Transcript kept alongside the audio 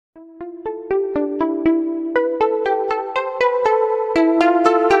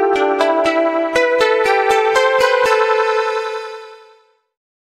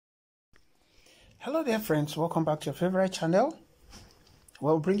friends, welcome back to your favorite channel.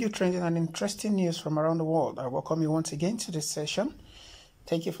 We'll bring you trending and interesting news from around the world. I welcome you once again to this session.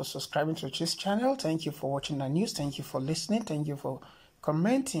 Thank you for subscribing to this channel. Thank you for watching the news. Thank you for listening. Thank you for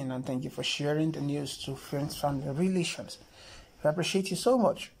commenting, and thank you for sharing the news to friends, family, relations. I appreciate you so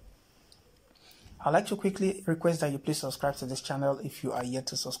much. I'd like to quickly request that you please subscribe to this channel if you are yet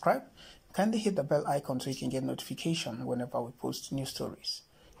to subscribe. Kindly hit the bell icon so you can get notification whenever we post new stories.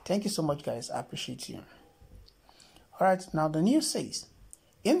 Thank you so much, guys. I appreciate you. Alright, now the news says,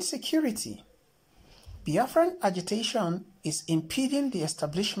 insecurity. Biafran agitation is impeding the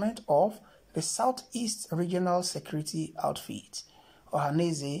establishment of the Southeast Regional Security Outfit,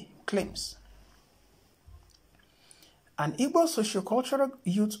 Ohaneze claims. An Igbo sociocultural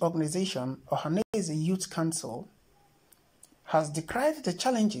youth organization, Ohaneze Youth Council, has decried the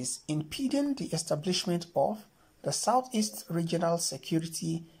challenges impeding the establishment of the Southeast Regional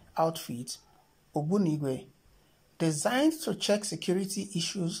Security Outfit, Åḍ²T, designed to check security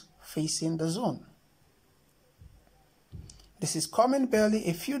issues facing the zone. This is coming barely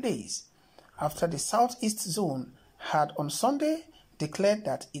a few days after the Southeast Zone had on Sunday declared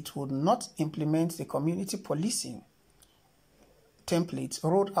that it would not implement the community policing template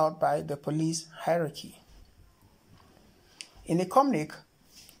rolled out by the police hierarchy. In a communique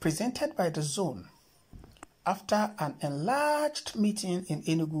presented by the zone after an enlarged meeting in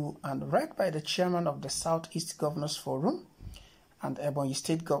Enugu and read by the chairman of the Southeast Governors Forum and Ebonyi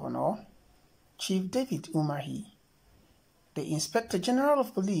State Governor, Chief David Umahi, the Inspector General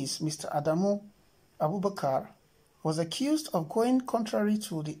of Police, Mr. Adamu Abubakar, was accused of going contrary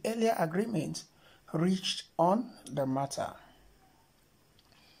to the earlier agreement reached on the matter.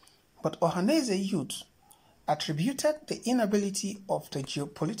 But Ohaneze youth attributed the inability of the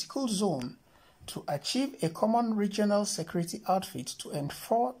geopolitical zone to achieve a common regional security outfit to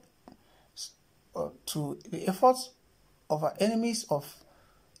enforce the efforts of our enemies of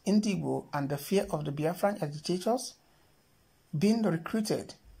Ɗîŋḍ and the fear of the Biafran agitators being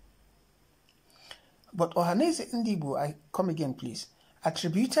recruited. But Ohaneze Ɗîŋḍ, I come again please,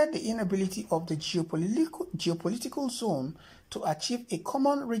 attributed the inability of the geopolitical zone to achieve a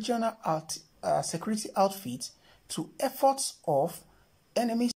common regional security outfit to efforts of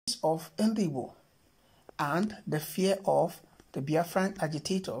enemies of Ɗîŋḍ and the fear of the Biafran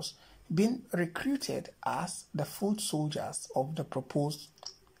agitators being recruited as the foot soldiers of the proposed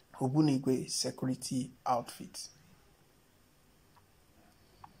Åḍ²T security outfit.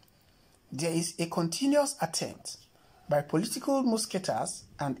 There is a continuous attempt by political musketeers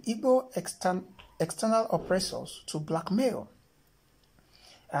and Igbo external oppressors to blackmail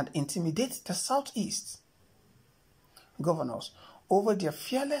and intimidate the Southeast governors over their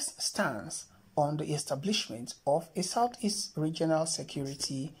fearless stance on the establishment of a Southeast Regional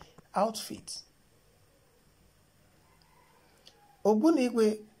Security Outfit.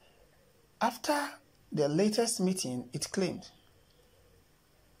 Åḍ²T, after their latest meeting, it claimed,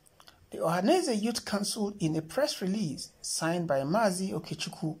 the Ohaneze Youth Council, in a press release signed by Mazi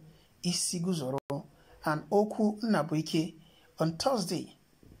Okechukwu Isiguzoro and Åkwụ on Thursday,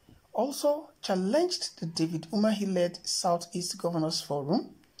 also challenged the David Umahi-led Southeast Governors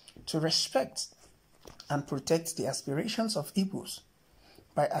Forum to respect and protect the aspirations of Igbos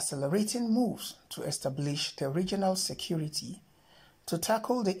by accelerating moves to establish the regional security to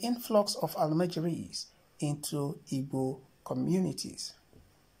tackle the influx of Almajiris into Igbo communities.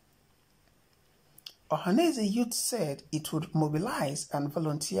 Ohaneze Youth said it would mobilize and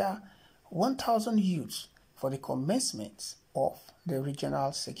volunteer 1,000 youths for the commencement of the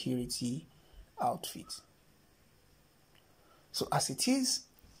regional security outfit. So as it is,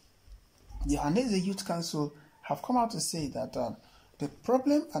 the Ohaneze Youth Council have come out to say that the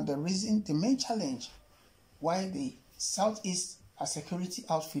problem and the reason, the main challenge why the Southeast security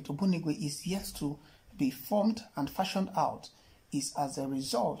outfit Åḍ²T is yet to be formed and fashioned out is as a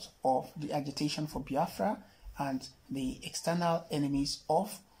result of the agitation for Biafra and the external enemies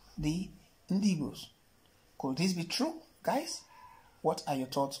of the Ɗîŋḍ. Could this be true, guys? What are your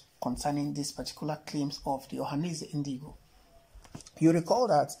thoughts concerning these particular claims of the Ohaneze Ɗîŋḍ? You recall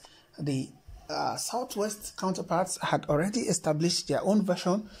that the Southwest counterparts had already established their own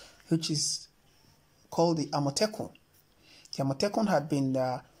version, which is called the Àmọ̀tẹ́kùn. The Àmọ̀tẹ́kùn had been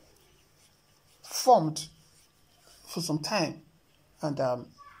formed for some time, and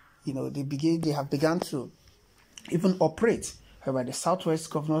they have begun to even operate, whereby the Southwest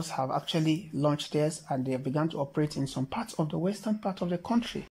governors have actually launched theirs, and they have begun to operate in some parts of the western part of the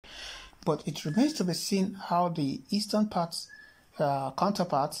country. But it remains to be seen how the eastern parts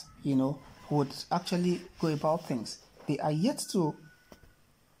counterparts, would actually go about things. They are yet to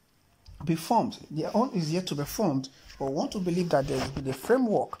be formed. Their own is yet to be formed, but want to believe that there will be the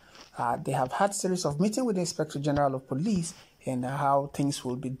framework. They have had series of meetings with the Inspector General of Police and how things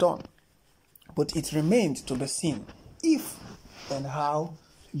will be done. But it remains to be seen if and how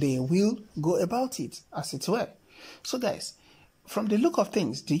they will go about it, as it were. So guys, from the look of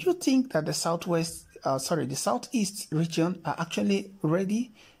things, do you think that the the Southeast region are actually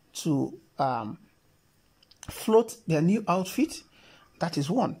ready to float their new outfit? That is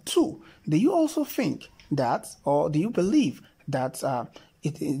one. Two, do you also think that, or do you believe that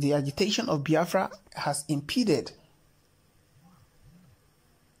the agitation of Biafra has impeded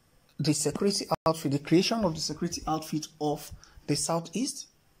the security outfit, the creation of the security outfit of the Southeast?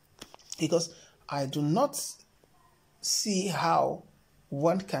 Because I do not see how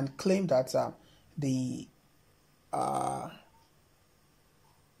one can claim that the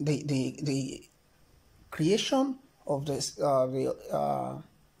creation of this the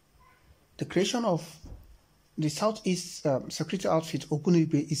creation of the Southeast security outfit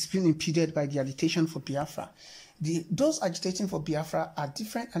Åż11 is being impeded by the agitation for Biafra. Those agitating for Biafra are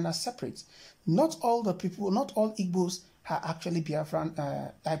different and are separate. Not all the people, not all Igbos are actually Biafran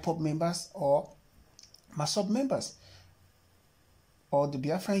IPOB members or MASOB members or the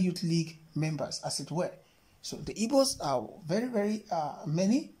Biafran Youth League members, as it were. So the Igbos are very, very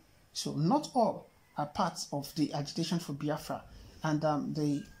many. So not all are parts of the agitation for Biafra. And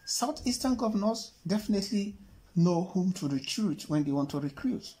the Southeastern governors definitely know whom to recruit when they want to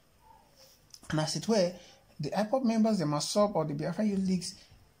recruit. And as it were, the IPOB members, the MASOB or the Biafra Youth Leagues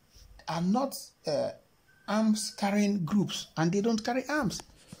are not arms-carrying groups, and they don't carry arms.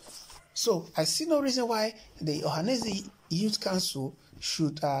 So I see no reason why the Ohaneze Youth Council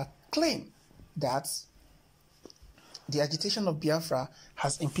should claim that the agitation of Biafra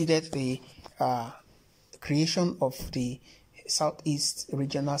has impeded the creation of the Southeast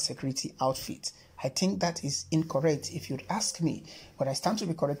Regional Security Outfit. I think that is incorrect if you'd ask me, but I stand to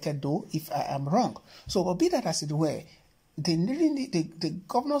be corrected though if I am wrong. So, but be that as it were, the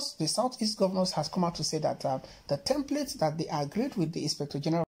governors, the Southeast governors has come out to say that the template that they agreed with the Inspector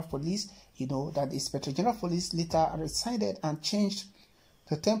General of Police, you know, that the Inspector General of Police later decided and changed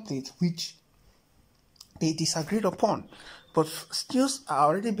the template which they disagreed upon. But still are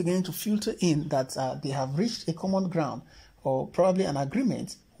already beginning to filter in that they have reached a common ground or probably an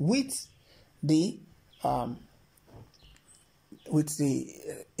agreement with the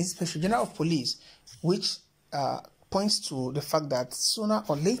Inspector General of Police, which points to the fact that sooner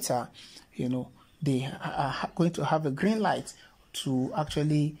or later, you know, they are going to have a green light to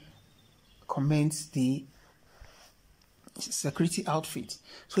actually commence the security outfit.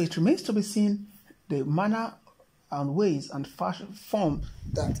 So it remains to be seen the manner and ways and form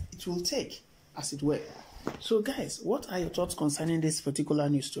that it will take, as it were. So guys, what are your thoughts concerning this particular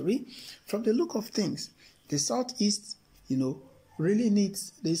news story? From the look of things, the Southeast, you know, really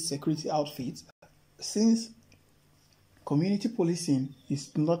needs this security outfit, since community policing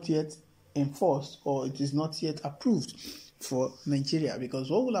is not yet enforced or it is not yet approved for Nigeria, because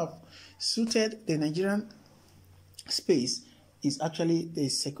what will have suited the Nigerian space is actually the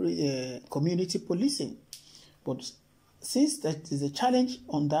security, community policing. But since that is a challenge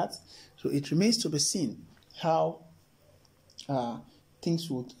on that, so it remains to be seen how things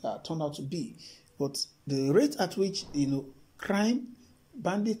would turn out to be. But the rate at which, you know, crime,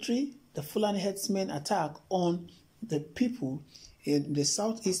 banditry, the Fulani herdsmen attack on the people in the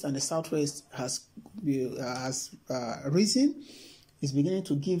Southeast and the Southwest has risen, is beginning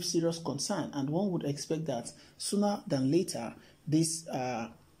to give serious concern, and one would expect that sooner than later these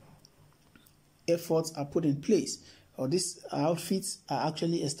efforts are put in place, or these outfits are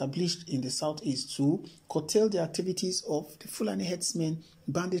actually established in the Southeast to curtail the activities of the Fulani herdsmen,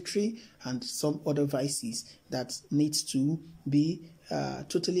 banditry, and some other vices that needs to be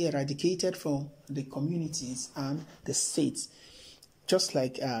totally eradicated from the communities and the states, just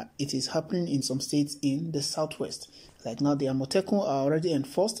like it is happening in some states in the Southwest. Like now, the Amotekun are already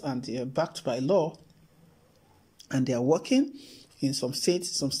enforced and they are backed by law, and they are working. In some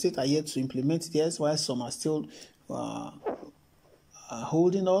states are yet to implement theirs, while some are still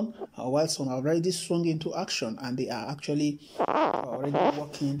holding on, while some are already swung into action, and they are actually already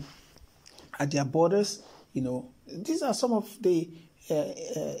working at their borders. You know, these are some of the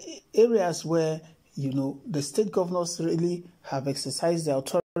areas where, you know, the state governors really have exercised their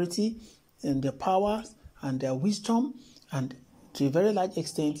authority and their power and their wisdom, and to a very large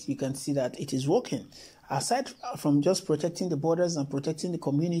extent, you can see that it is working. Aside from just protecting the borders and protecting the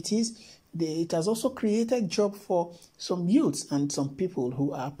communities, it has also created job for some youths and some people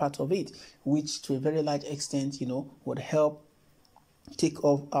who are part of it, which to a very large extent, you know, would help take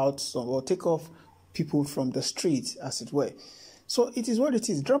off people from the streets, as it were. So it is what it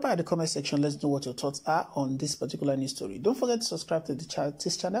is. Drop by the comment section. Let's know what your thoughts are on this particular news story. Don't forget to subscribe to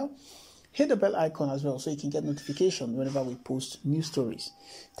this channel. Hit the bell icon as well so you can get notification whenever we post new stories.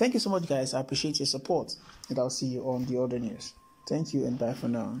 Thank you so much, guys. I appreciate your support, and I'll see you on the other news. Thank you, and bye for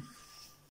now.